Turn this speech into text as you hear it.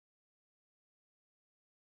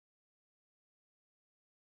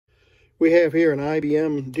We have here an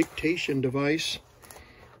IBM dictation device.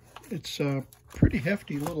 It's a pretty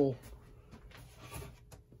hefty little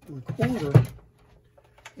recorder.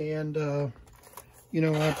 And, you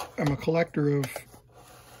know, I'm a collector of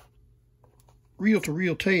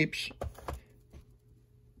reel-to-reel tapes.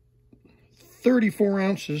 34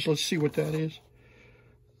 ounces. Let's see what that is.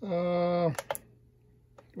 What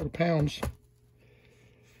are pounds?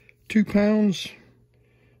 2 pounds.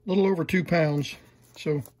 A little over 2 pounds.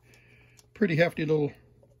 So, pretty hefty little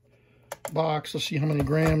box. Let's see how many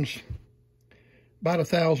grams. About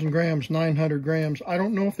 1,000 grams, 900 grams. I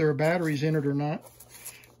don't know if there are batteries in it or not,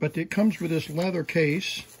 but it comes with this leather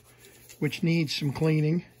case, which needs some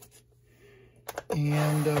cleaning.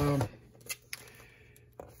 And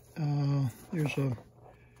there's a,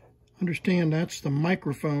 understand that's the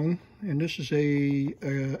microphone, and this is a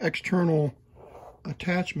external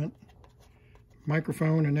attachment.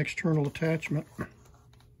 Microphone and external attachment.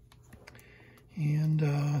 And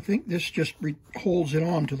I think this just holds it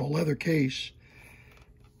on to the leather case.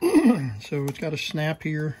 So it's got a snap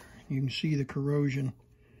here. You can see the corrosion.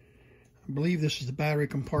 I believe this is the battery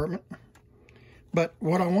compartment. But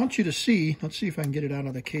what I want you to see, let's see if I can get it out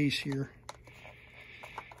of the case here.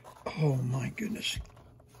 Oh my goodness.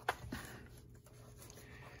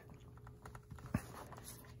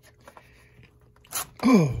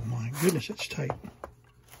 Oh my goodness, it's tight.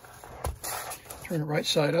 Turn it right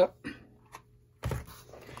side up.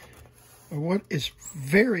 What is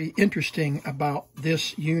very interesting about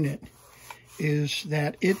this unit is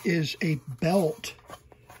that it is a belt.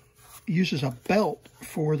 It uses a belt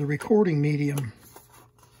for the recording medium.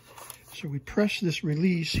 So we press this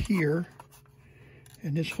release here,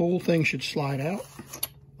 and this whole thing should slide out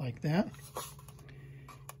like that.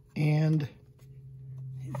 And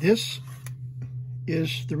this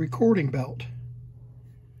is the recording belt.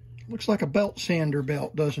 Looks like a belt sander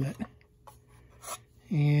belt, doesn't it?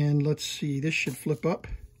 And let's see, this should flip up.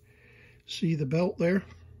 See the belt there?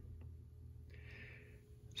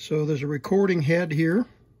 So there's a recording head here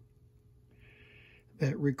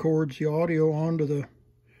that records the audio onto the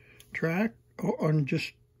track and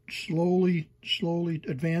just slowly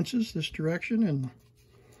advances this direction and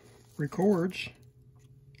records.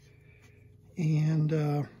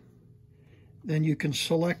 And then you can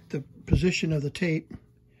select the position of the tape,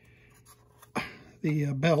 the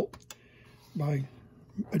belt, by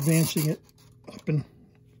advancing it up and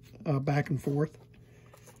back and forth.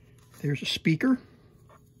 There's a speaker.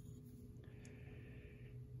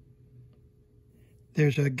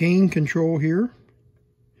 There's a gain control here.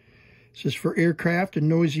 It says for aircraft and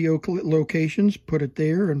noisy locations, put it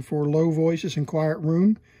there, and for low voices and quiet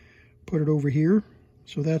room, put it over here.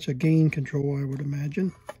 So that's a gain control, I would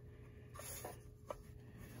imagine.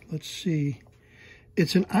 Let's see.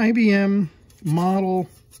 It's an IBM model.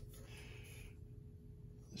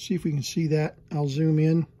 Let's see if we can see that. I'll zoom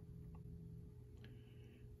in.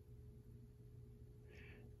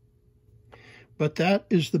 But that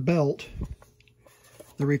is the belt,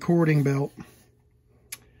 the recording belt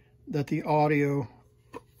that the audio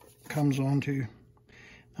comes onto.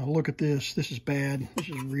 Now look at this. This is bad. This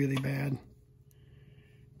is really bad.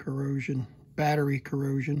 Corrosion, battery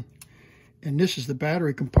corrosion. And this is the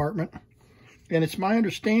battery compartment. And it's my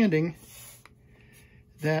understanding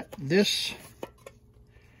that this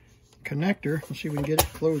connector, let's see if we can get it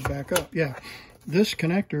closed back up. Yeah, this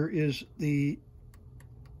connector is the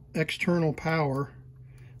external power.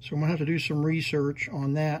 So I'm going to have to do some research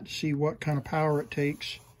on that to see what kind of power it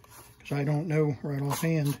takes, because I don't know right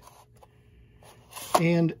offhand.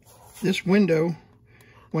 And this window,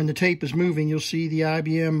 when the tape is moving, you'll see the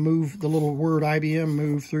IBM move, the little word IBM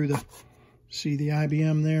move through the, see the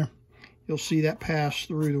IBM there? You'll see that pass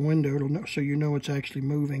through the window, so you know it's actually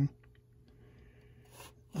moving.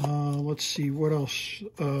 Let's see, what else?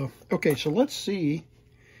 Okay, so let's see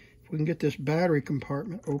if we can get this battery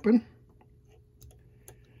compartment open.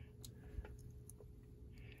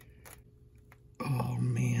 Oh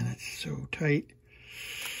man, it's so tight.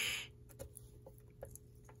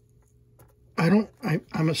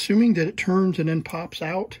 I'm assuming that it turns and then pops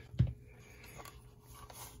out.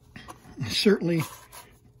 It certainly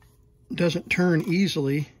doesn't turn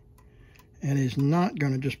easily and is not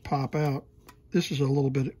going to just pop out. This is a little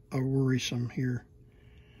bit worrisome here.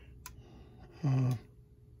 Well,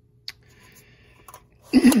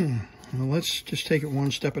 let's just take it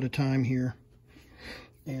one step at a time here.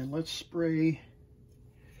 And let's spray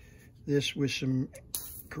this with some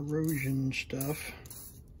corrosion stuff.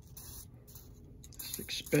 This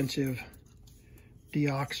expensive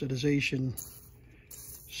deoxidization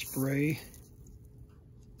spray.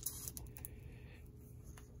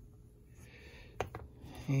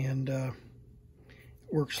 and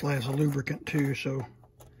works as a lubricant too. So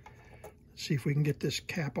let's see if we can get this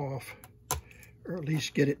cap off, or at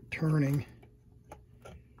least get it turning.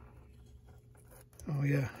 Oh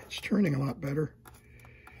yeah, it's turning a lot better.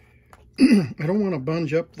 I don't want to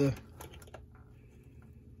bunge up the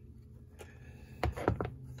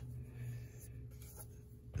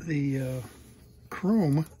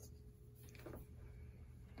chrome.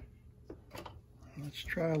 Let's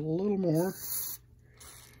try a little more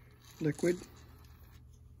liquid.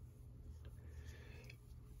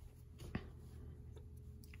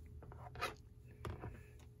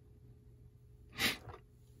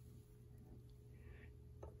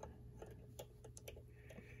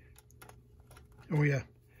 Oh yeah,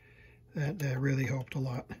 that really helped a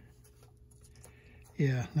lot.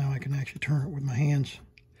 Yeah, now I can actually turn it with my hands.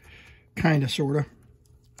 Kinda, sorta.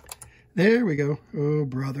 There we go. Oh,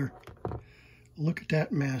 brother. Look at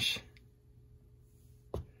that mess.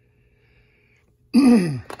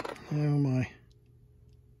 Oh my.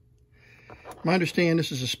 I understand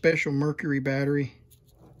this is a special mercury battery.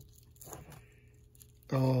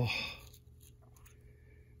 Oh.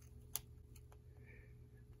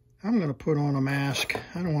 I'm going to put on a mask.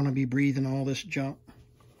 I don't want to be breathing all this junk.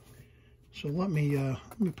 So let me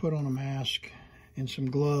put on a mask and some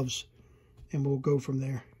gloves, and we'll go from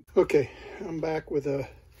there. Okay, I'm back with a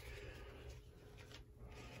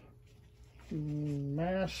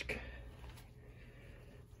mask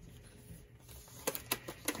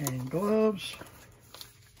and gloves.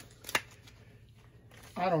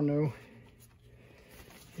 I don't know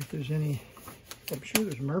if there's any, I'm sure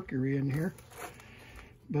there's mercury in here,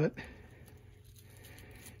 but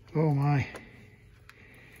oh my.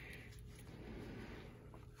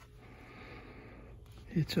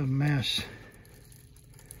 It's a mess.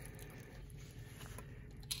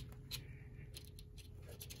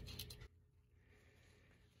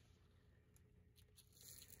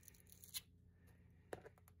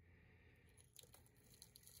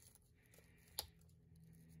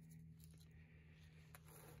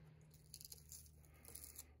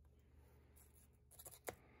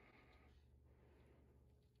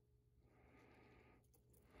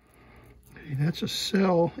 Okay, that's a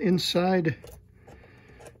cell inside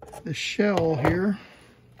the shell here.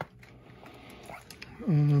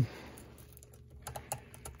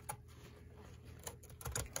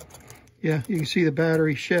 Yeah, you can see the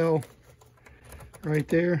battery shell right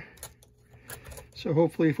there. So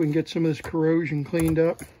hopefully if we can get some of this corrosion cleaned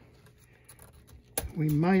up, we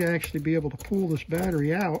might actually be able to pull this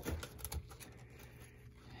battery out.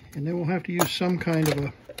 And then we'll have to use some kind of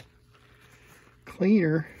a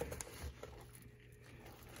cleaner.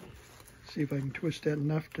 See if I can twist that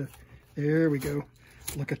enough to, there we go.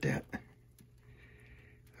 Look at that.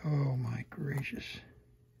 Oh my gracious.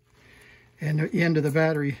 And the end of the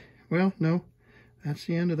battery. Well, no, that's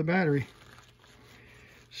the end of the battery.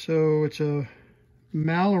 So it's a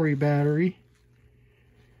Mallory battery.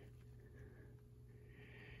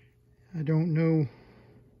 I don't know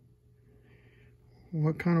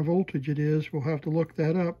what kind of voltage it is. We'll have to look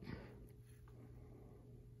that up.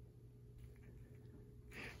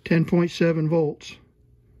 10.7 volts.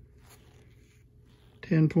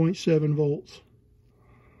 10.7 volts.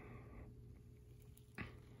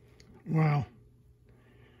 Wow.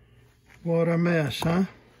 What a mess, huh?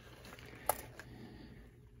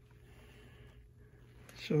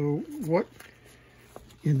 So what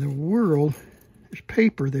in the world? There's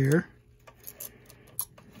paper there.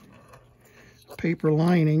 Paper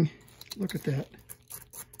lining. Look at that.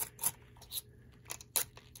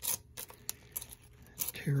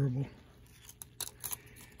 Terrible.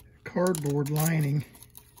 Cardboard lining.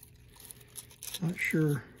 Not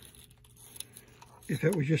sure if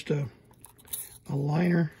it was just a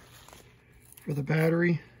liner for the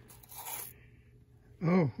battery.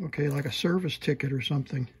 Oh, okay, like a service ticket or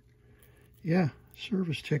something. Yeah,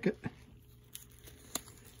 service ticket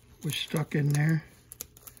was stuck in there.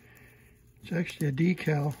 It's actually a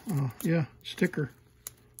decal. Oh, yeah, sticker.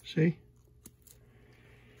 See?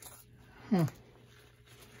 Huh.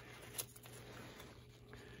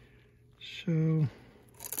 So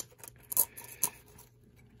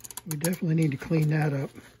we definitely need to clean that up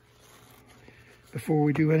before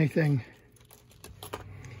we do anything.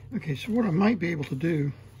 Okay, so what I might be able to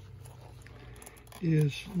do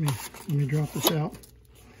is, let me drop this out.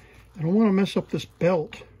 I don't want to mess up this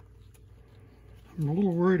belt. I'm a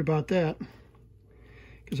little worried about that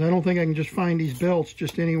because I don't think I can just find these belts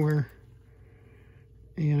just anywhere.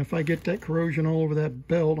 And if I get that corrosion all over that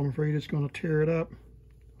belt, I'm afraid it's going to tear it up.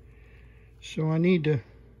 So I need to,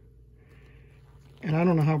 and I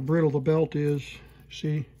don't know how brittle the belt is,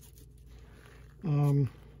 see.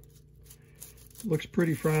 Looks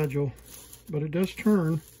pretty fragile, but it does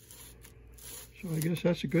turn. So I guess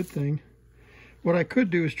that's a good thing. What I could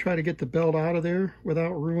do is try to get the belt out of there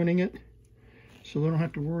without ruining it, so they don't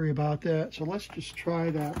have to worry about that. So let's just try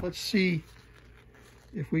that. Let's see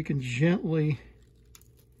if we can gently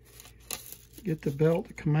get the belt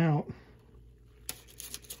to come out.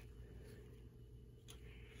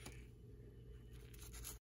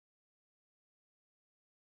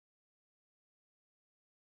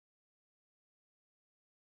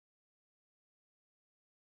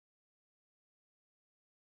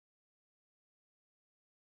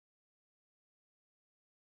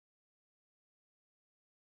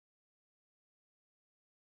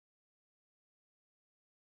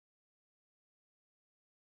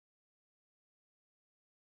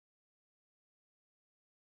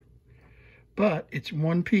 But it's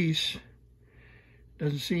one piece.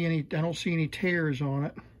 Doesn't see any, I don't see any tears on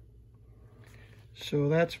it. So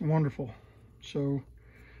that's wonderful. So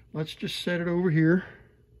let's just set it over here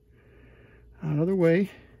out of the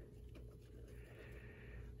way.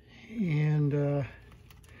 And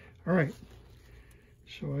all right.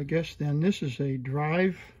 So I guess then this is a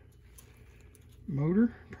drive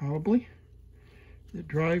motor, probably, that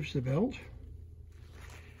drives the belt.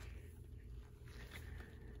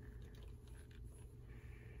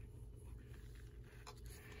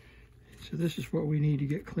 So this is what we need to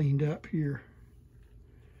get cleaned up here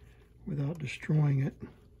without destroying it.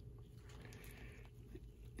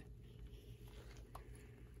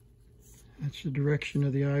 That's the direction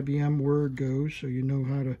of the IBM word goes, so you know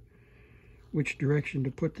how to, which direction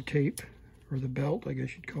to put the tape, or the belt, I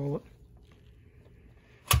guess you'd call it.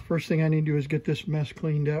 First thing I need to do is get this mess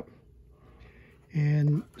cleaned up,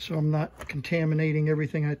 and so I'm not contaminating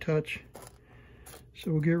everything I touch.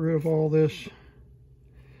 So we'll get rid of all this.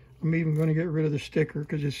 I'm even going to get rid of the sticker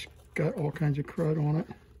because it's got all kinds of crud on it.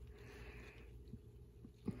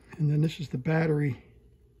 And then this is the battery,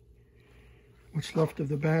 what's left of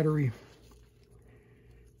the battery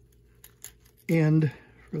end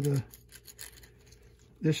for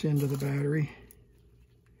this end of the battery.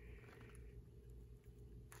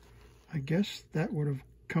 I guess that would have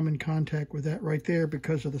come in contact with that right there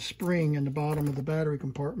because of the spring in the bottom of the battery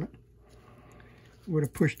compartment. Would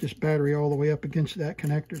have pushed this battery all the way up against that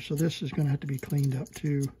connector. So this is going to have to be cleaned up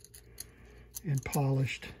too and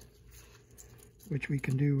polished, which we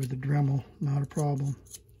can do with the Dremel, not a problem.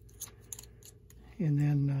 And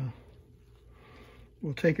then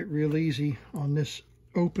we'll take it real easy on this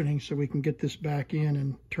opening so we can get this back in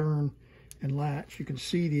and turn and latch. You can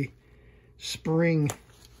see the spring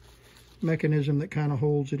mechanism that kind of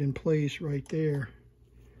holds it in place right there.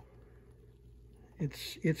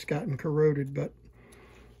 It's gotten corroded, but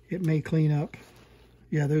it may clean up.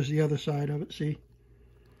 Yeah, there's the other side of it, see?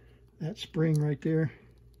 That spring right there.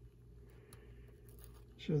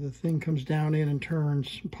 So the thing comes down in and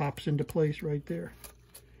turns and pops into place right there.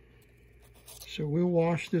 So we'll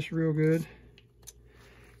wash this real good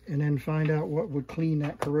and then find out what would clean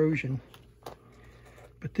that corrosion.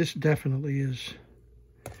 But this definitely is.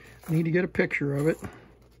 I need to get a picture of it.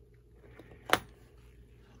 Let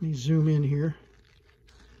me zoom in here.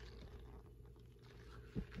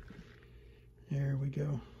 There we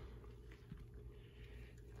go.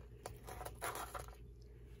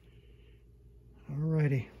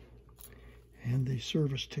 Alrighty. And the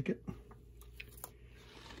service ticket.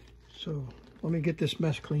 So let me get this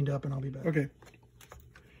mess cleaned up and I'll be back. Okay.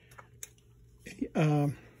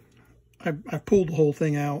 I pulled the whole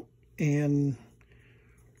thing out and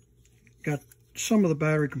got some of the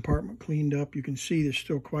battery compartment cleaned up. You can see there's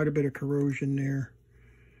still quite a bit of corrosion there.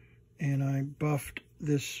 And I buffed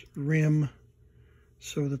this rim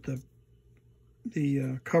so that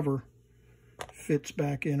the cover fits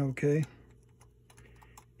back in okay.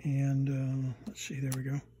 And let's see, there we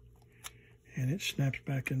go. And it snaps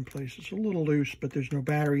back in place. It's a little loose, but there's no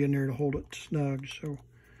battery in there to hold it snug, so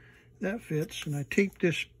that fits. And I taped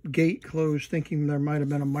this gate closed, thinking there might have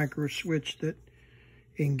been a micro switch that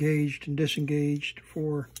engaged and disengaged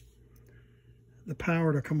for the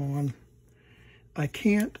power to come on. I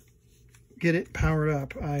can't get it powered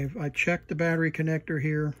up. I checked the battery connector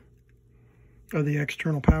here, or the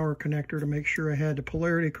external power connector, to make sure I had the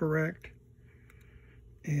polarity correct,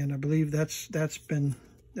 and I believe that's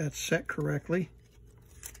set correctly.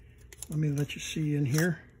 Let me let you see in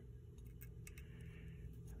here.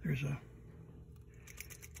 There's a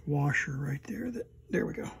washer right there. There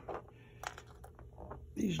we go.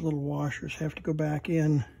 These little washers have to go back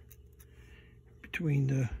in between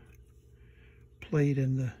the plate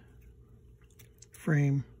and the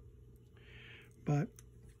frame. But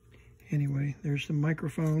anyway, there's the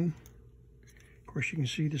microphone. Of course, you can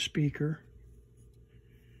see the speaker.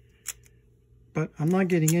 but I'm not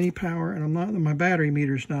getting any power, and my battery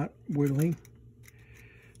meter's not whittling.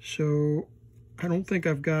 So I don't think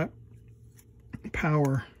I've got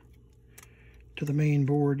power to the main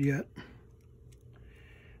board yet.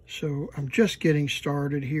 So I'm just getting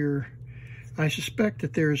started here. I suspect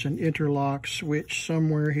that there's an interlock switch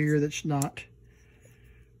somewhere here that's not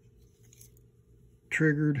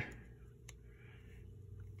triggered.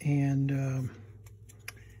 And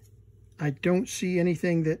I don't see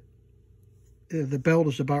anything that the belt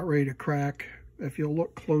is about ready to crack. If you'll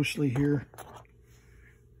look closely here.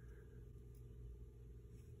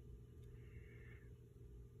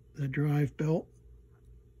 The drive belt.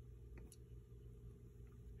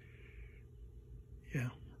 Yeah,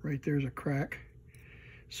 right there's a crack.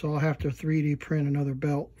 So I'll have to 3D print another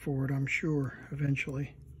belt for it, I'm sure,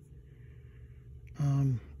 eventually.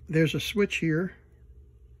 There's a switch here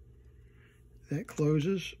that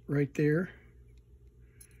closes right there.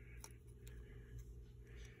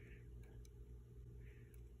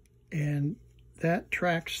 And that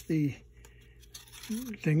tracks the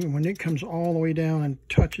thing. When it comes all the way down and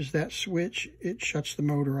touches that switch, it shuts the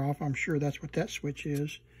motor off. I'm sure that's what that switch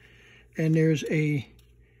is. And there's a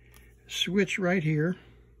switch right here.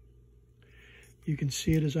 You can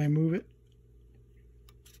see it as I move it.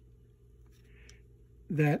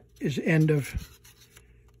 That is end of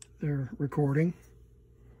the recording.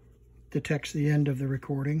 Detects the end of the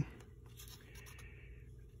recording.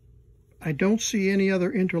 I don't see any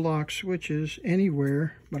other interlock switches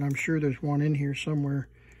anywhere, but I'm sure there's one in here somewhere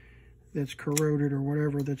that's corroded or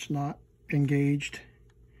whatever that's not engaged.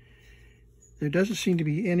 There doesn't seem to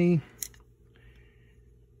be any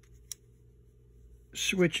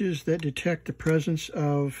switches that detect the presence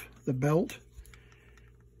of the belt.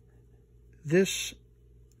 This,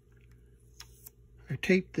 I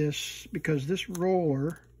taped this because this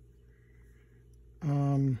roller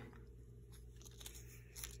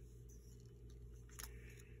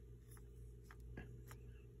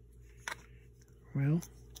well,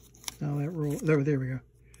 now that roll, there we go.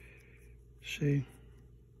 See,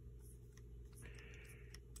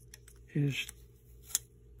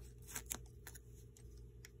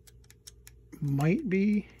 might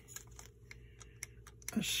be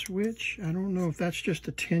a switch. I don't know if that's just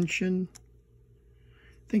a tension.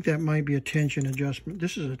 I think that might be a tension adjustment.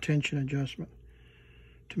 This is a tension adjustment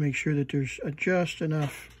to make sure that there's just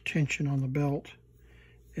enough tension on the belt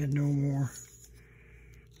and no more.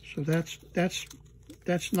 So that's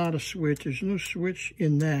not a switch. There's no switch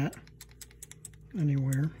in that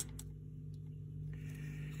anywhere.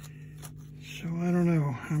 So I don't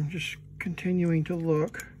know. I'm just continuing to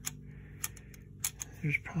look.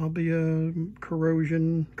 There's probably a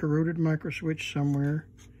corroded micro switch somewhere.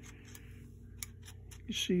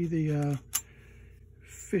 You see the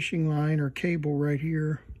fishing line or cable right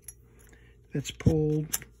here that's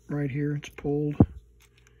pulled right here. It's pulled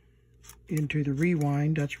into the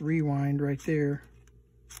rewind. That's rewind right there.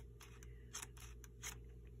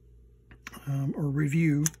 Or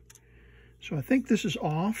review. So I think this is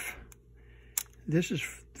off. This is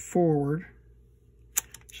forward.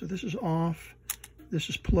 So this is off. This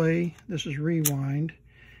is play. This is rewind.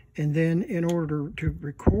 And then in order to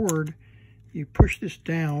record, you push this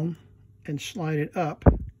down and slide it up.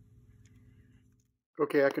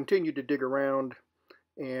 Okay, I continued to dig around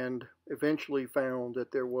and eventually found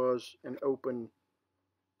that there was an open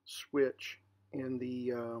switch in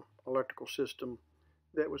the electrical system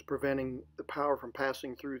that was preventing the power from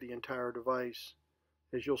passing through the entire device.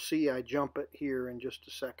 As you'll see, I jump it here in just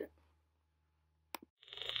a second.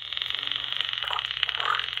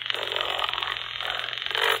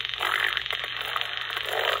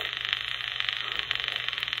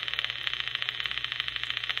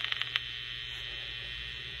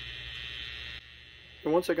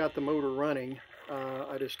 And once I got the motor running,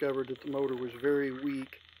 I discovered that the motor was very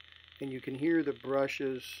weak, and you can hear the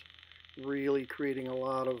brushes really creating a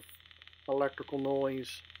lot of electrical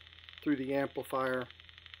noise through the amplifier.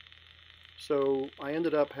 So I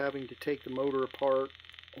ended up having to take the motor apart,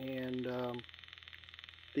 and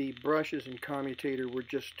the brushes and commutator were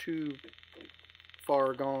just too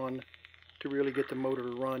far gone to really get the motor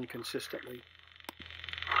to run consistently.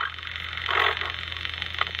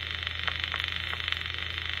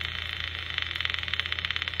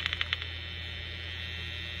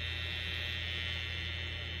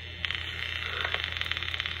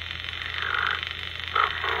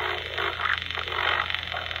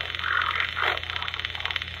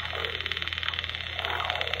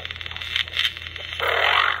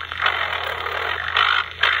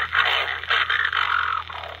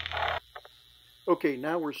 Okay,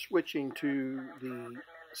 now we're switching to the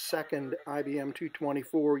second IBM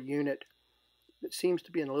 224 unit that seems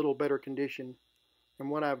to be in a little better condition. And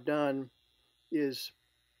what I've done is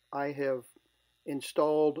I have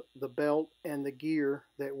installed the belt and the gear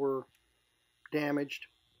that were damaged.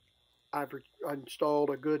 I've installed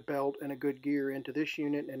a good belt and a good gear into this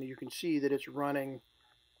unit, and you can see that it's running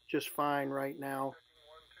just fine right now.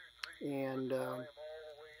 And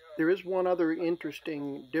there is one other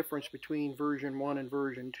interesting difference between version 1 and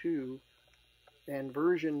version 2. And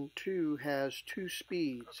version 2 has two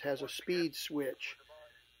speeds, has a speed switch,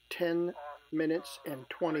 10 minutes and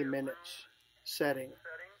 20 minutes setting.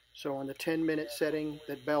 So on the 10-minute setting,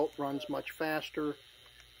 the belt runs much faster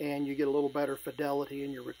and you get a little better fidelity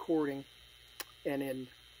in your recording. And in,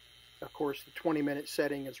 of course, the 20-minute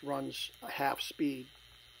setting runs a half speed.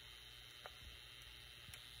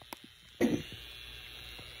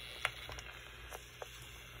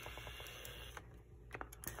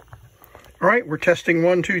 All right, we're testing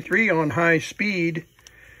 1, 2, 3 on high speed,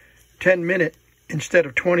 10-minute instead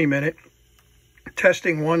of 20-minute.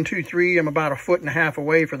 Testing 1, 2, 3, I'm about 1.5 feet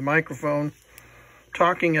away from the microphone.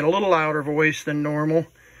 Talking at a little louder voice than normal.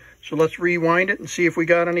 So let's rewind it and see if we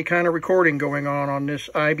got any kind of recording going on this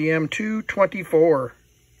IBM 224.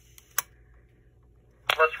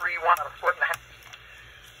 Let's rewind 1.5 feet,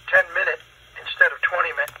 10-minute instead of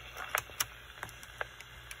 20-minute.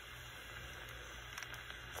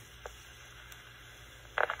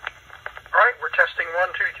 Alright, we're testing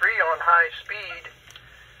 1, 2, 3 on high speed,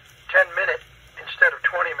 10-minute instead of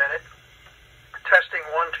 20-minute. Testing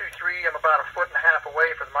 1, 2, 3, I'm about 1.5 feet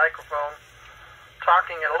away from the microphone.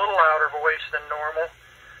 Talking in a little louder voice than normal.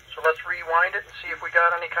 So let's rewind it and see if we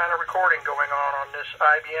got any kind of recording going on this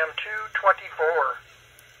IBM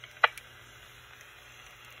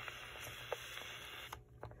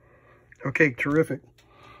 224. Okay, terrific.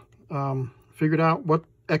 Figured out what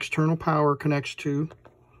external power connects to.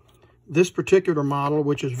 This particular model,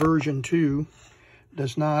 which is version 2,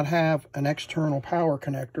 does not have an external power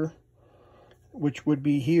connector, which would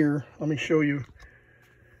be here. Let me show you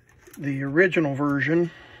the original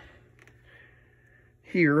version.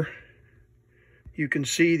 Here, you can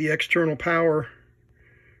see the external power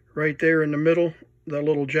right there in the middle, the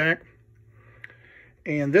little jack.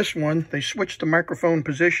 And this one, they switched the microphone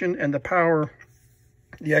position and the power,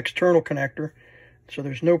 the external connector. So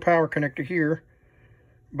there's no power connector here.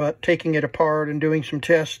 But taking it apart and doing some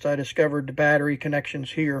tests, I discovered the battery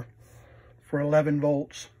connections here for 11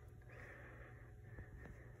 volts.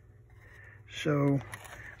 So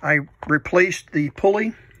I replaced the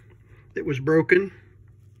pulley that was broken,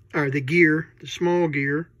 or the gear, the small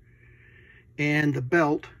gear, and the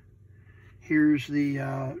belt. Here's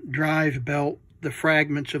the drive belt, the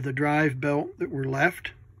fragments of the drive belt that were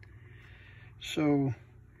left. So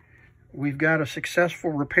we've got a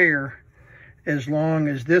successful repair as long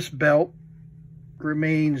as this belt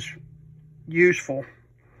remains useful.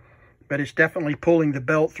 But it's definitely pulling the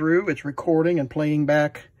belt through. It's recording and playing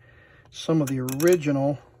back some of the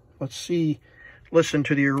original. Let's see, listen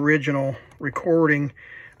to the original recording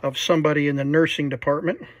of somebody in the nursing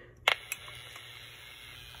department.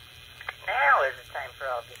 Now is the time for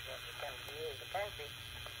all this to come to you, the country.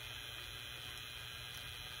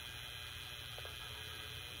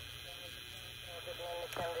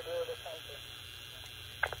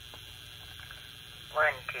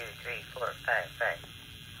 One, two, three, four, five, five.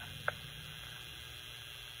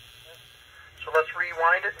 So let's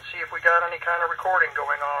rewind it and see if we got any kind of recording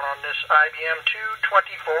going on this IBM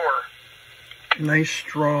 224. Nice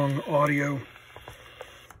strong audio.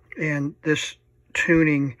 And this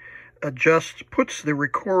tuning puts the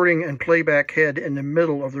recording and playback head in the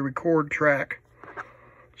middle of the record track.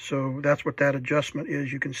 So that's what that adjustment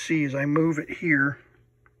is. You can see as I move it here,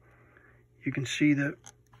 you can see that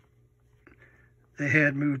the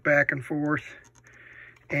head moved back and forth,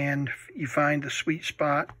 and you find the sweet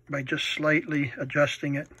spot by just slightly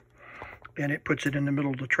adjusting it, and it puts it in the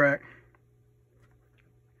middle of the track.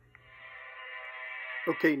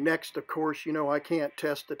 Okay, next, of course, you know, I can't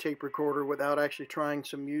test the tape recorder without actually trying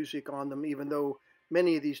some music on them, even though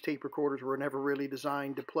many of these tape recorders were never really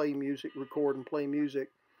designed to play music, record and play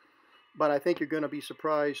music. But I think you're going to be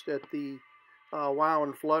surprised at the wow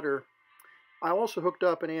and flutter. I also hooked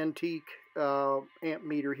up an antique amp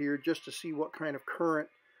meter here just to see what kind of current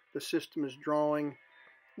the system is drawing.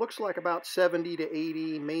 Looks like about 70 to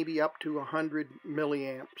 80, maybe up to 100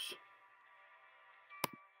 milliamps.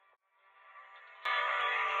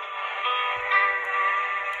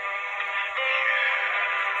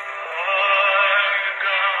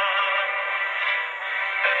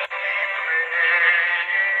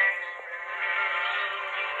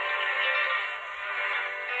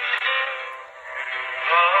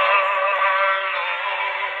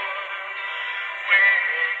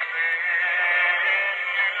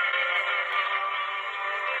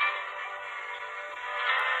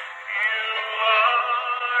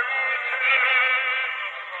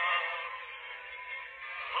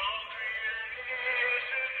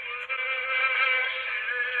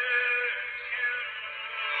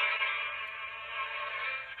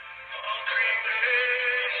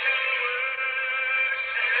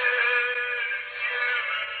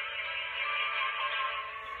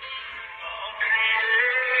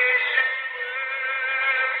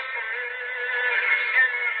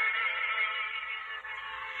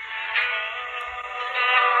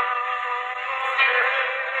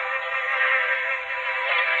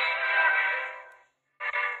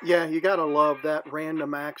 Yeah, you gotta love that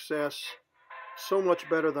random access. So much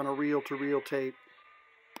better than a reel-to-reel tape.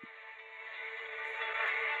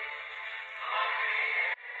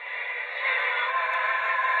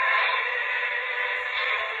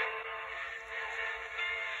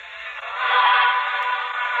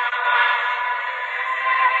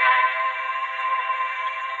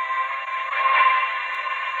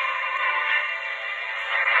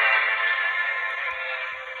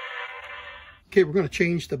 Okay, we're going to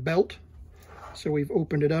change the belt. So we've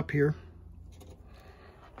opened it up here.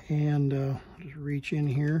 And just reach in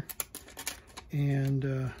here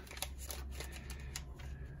and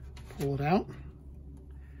pull it out.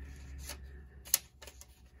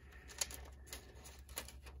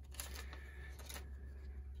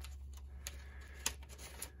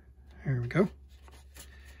 There we go.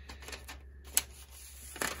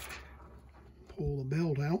 Pull the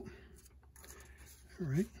belt out. All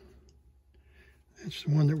right. That's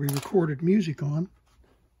the one that we recorded music on.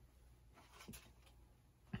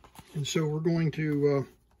 And so we're going to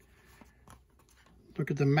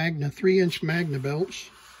look at the 3-inch Magnabelts.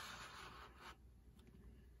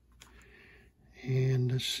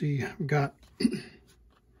 And let's see, I've got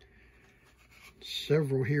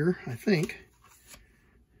several here, I think.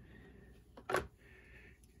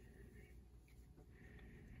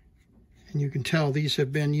 And you can tell these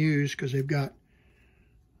have been used because they've got,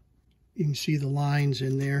 you can see the lines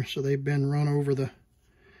in there, so they've been run over the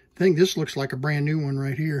thing. This looks like a brand new one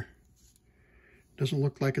right here. Doesn't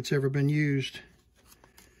look like it's ever been used.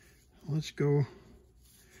 Let's go.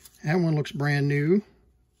 That one looks brand new.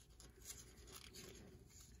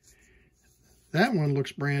 That one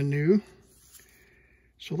looks brand new.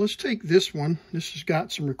 So let's take this one. This has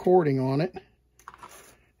got some recording on it.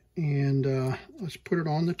 And let's put it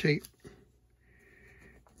on the tape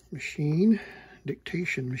machine,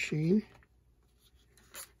 dictation machine.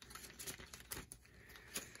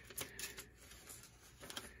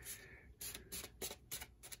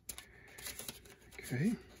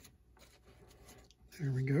 Okay,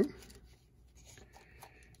 there we go.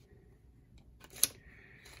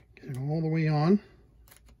 Get it all the way on.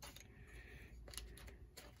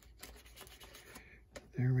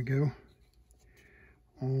 There we go.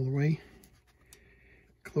 All the way.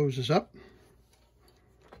 Closes up.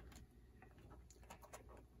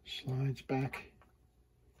 Slides back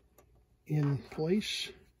in place.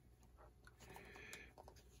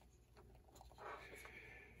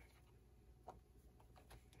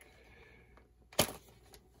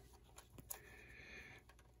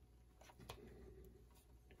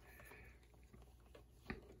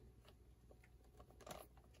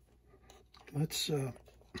 Let's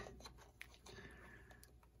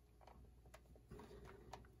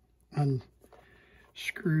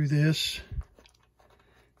unscrew this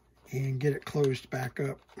and get it closed back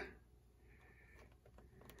up.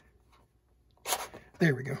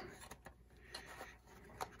 There we go.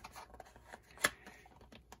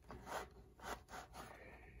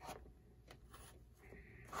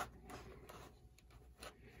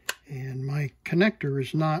 And my connector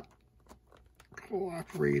is not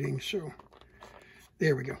cooperating, so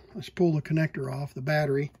there we go. Let's pull the connector off the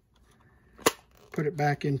battery. Put it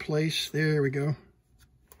back in place. There we go.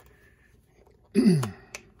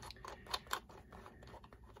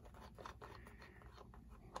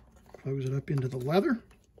 Close it up into the leather.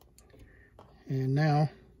 And now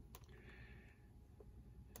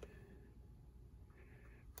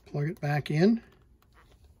plug it back in.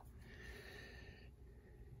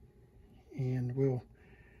 And we'll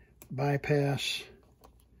bypass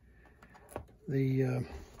the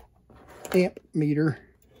amp meter.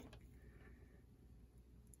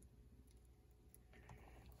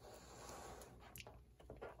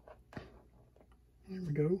 There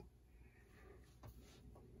we go.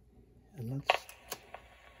 And let's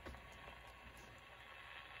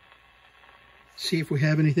see if we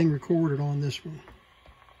have anything recorded on this one.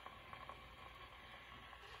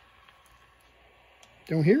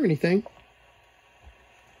 Don't hear anything.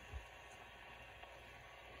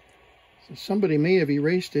 So somebody may have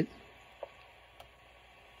erased it.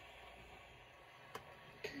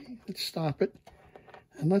 Okay, let's stop it.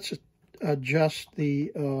 And let's adjust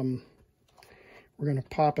the, we're going to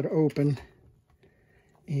pop it open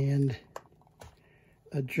and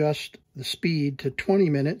adjust the speed to 20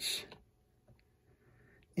 minutes.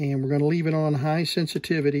 And we're going to leave it on high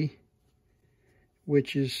sensitivity,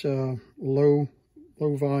 which is low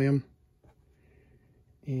volume.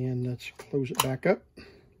 And let's close it back up.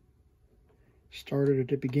 Start it at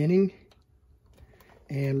the beginning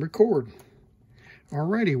and record.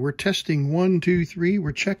 Alrighty, we're testing 1, 2, 3.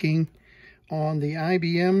 We're checking on the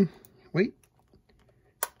IBM. Wait,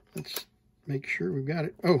 Let's make sure we've got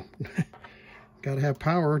it. Oh, got to have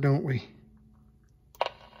power, don't we?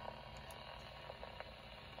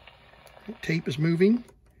 The tape is moving.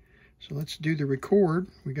 So let's do the record.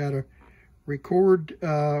 We got to record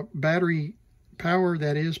battery power,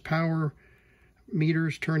 that is power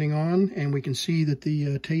meters turning on, and we can see that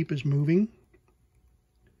the tape is moving.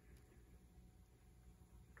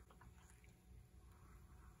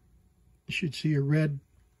 You should see a red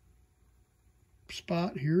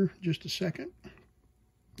spot here. Just a second.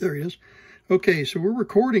 There it is. Okay, so we're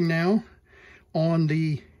recording now on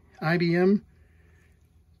the IBM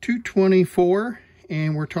 224,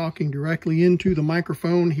 and we're talking directly into the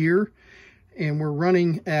microphone here, and we're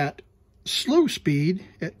running at slow speed,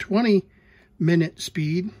 at 20-minute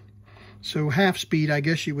speed, so half speed, I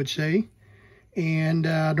guess you would say. And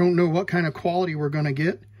I don't know what kind of quality we're going to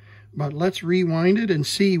get, but let's rewind it and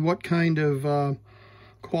see what kind of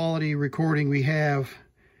quality recording we have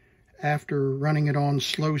after running it on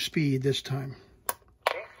slow speed this time.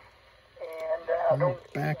 And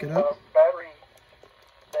don't back it up. Battery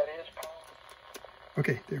that is power.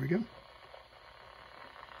 Okay, there we go.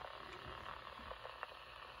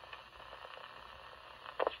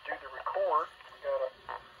 Let's do the record. We got to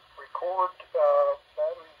record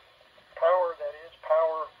battery power, that is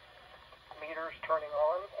power meters turning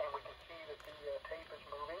on, and we can see that the tape is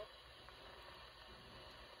moving.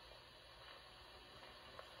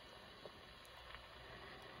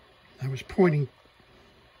 I was pointing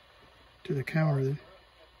to the counter there.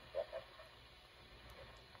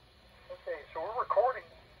 Okay, so we're recording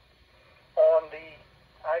on the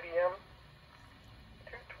IBM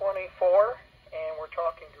 224, and we're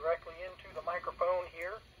talking directly into the microphone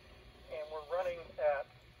here, and we're running at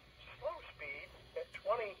slow speed, at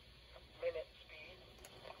 20-minute speed,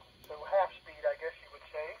 so half speed, I guess you would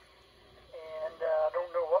say. And I don't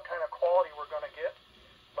know what kind of quality we're going to get,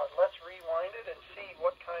 but let's rewind it and see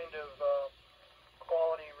what kind of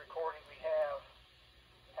quality recording we have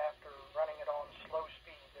after running it on slow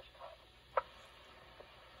speed this time.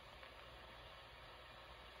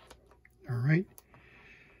 All right.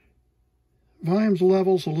 Volume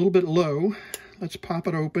level's a little bit low. Let's pop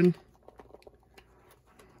it open.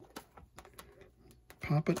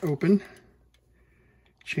 Pop it open.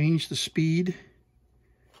 Change the speed.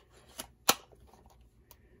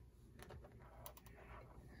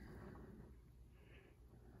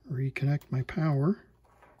 Reconnect my power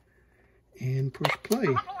and push play.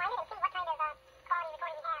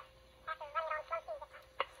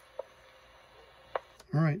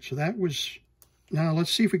 All right, so that was, now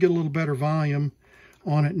let's see if we get a little better volume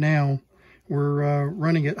on it now. We're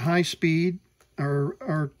running at high speed.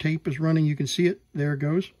 Our tape is running, you can see it, there it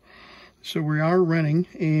goes. So we are running,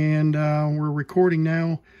 and we're recording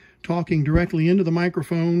now, talking directly into the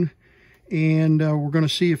microphone. And we're going to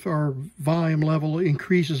see if our volume level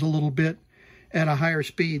increases a little bit at a higher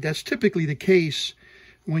speed. That's typically the case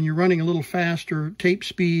when you're running a little faster tape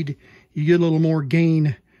speed. You get a little more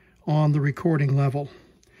gain on the recording level.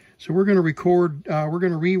 So we're going to record, we're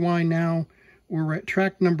going to rewind now. We're at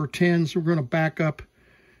track number 10, so we're going to back up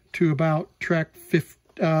to about track 5.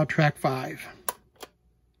 We're at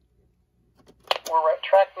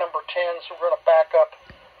track number 10, so we're going to back up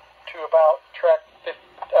to about track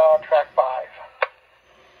 5.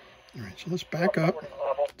 All right, so let's back up.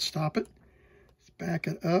 Stop it. Let's back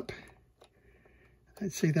it up.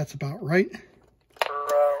 I'd say that's about right.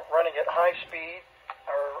 We're running at high speed.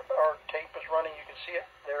 Our tape is running. You can see it.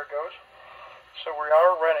 There it goes. So we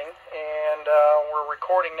are running, and we're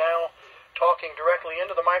recording now, talking directly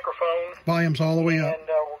into the microphone. Volume's all the way up. And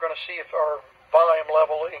we're going to see if our volume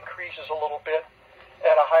level increases a little bit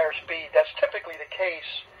at a higher speed. That's typically the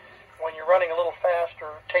case when you're running a little faster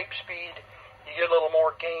tape speed. You get a little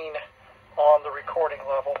more gain on the recording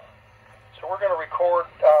level. So we're going to record,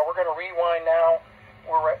 we're going to rewind now.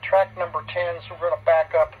 We're at track number 10, so we're going to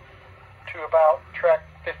back up to about track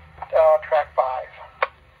 5.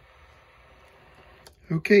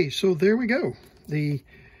 Okay, so there we go. The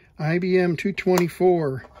IBM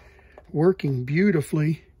 224 working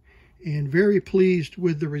beautifully, and very pleased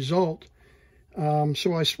with the result.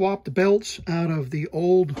 So I swapped the belts out of the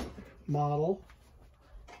old model,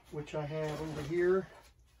 which I have over here.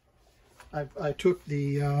 I took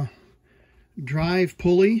the drive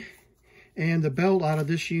pulley and the belt out of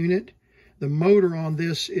this unit. The motor on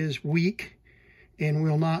this is weak and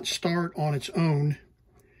will not start on its own,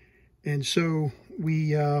 and so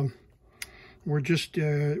we've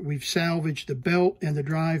salvaged the belt and the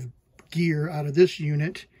drive gear out of this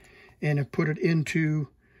unit and have put it into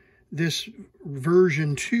this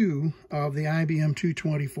version 2 of the IBM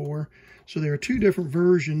 224. So there are two different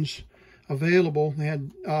versions available. They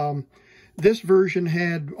had this version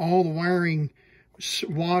had all the wiring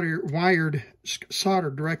wired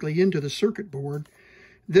soldered directly into the circuit board.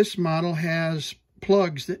 This model has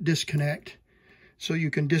plugs that disconnect, so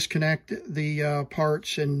you can disconnect the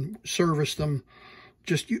parts and service them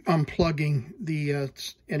just unplugging the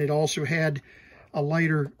and it also had a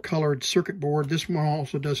lighter colored circuit board. This one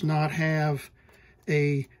also does not have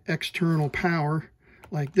a external power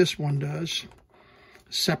like this one does,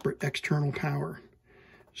 separate external power.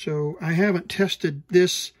 So I haven't tested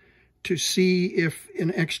this to see if an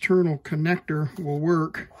external connector will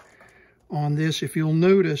work on this. If you'll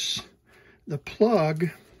notice the plug,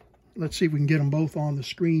 let's see if we can get them both on the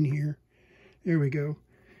screen here. There we go.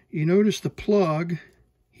 You notice the plug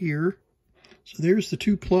here. So there's the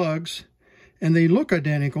two plugs, and they look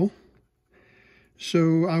identical.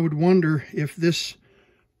 So I would wonder if this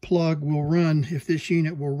plug will run, if this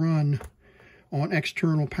unit will run on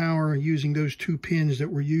external power using those two pins that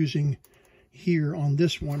we're using here on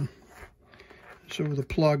this one. So the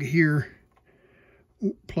plug here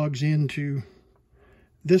plugs into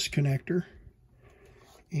this connector,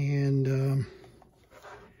 and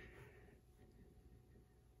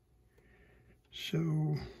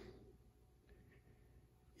so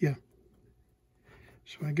yeah,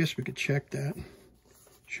 so I guess we could check that.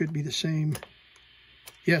 Should be the same.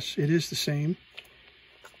 Yes, it is the same,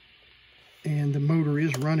 and the motor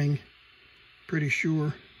is running, pretty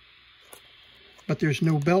sure. But there's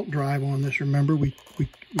no belt drive on this. Remember, we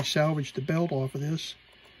salvaged the belt off of this.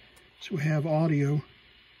 So we have audio.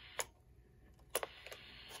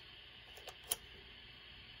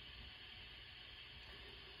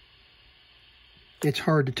 It's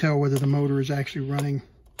hard to tell whether the motor is actually running.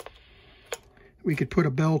 We could put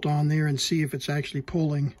a belt on there and see if it's actually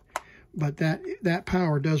pulling. But that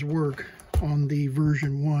power does work on the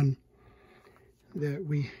version 1 that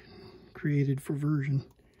we created for version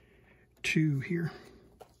 2 here.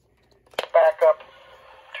 Back up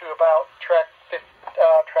to about track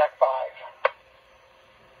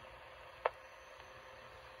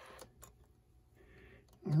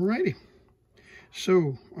 5. Alrighty.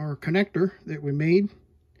 So our connector that we made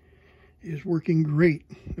is working great.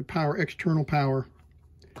 The power, external power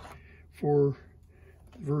for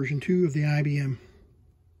version 2 of the IBM.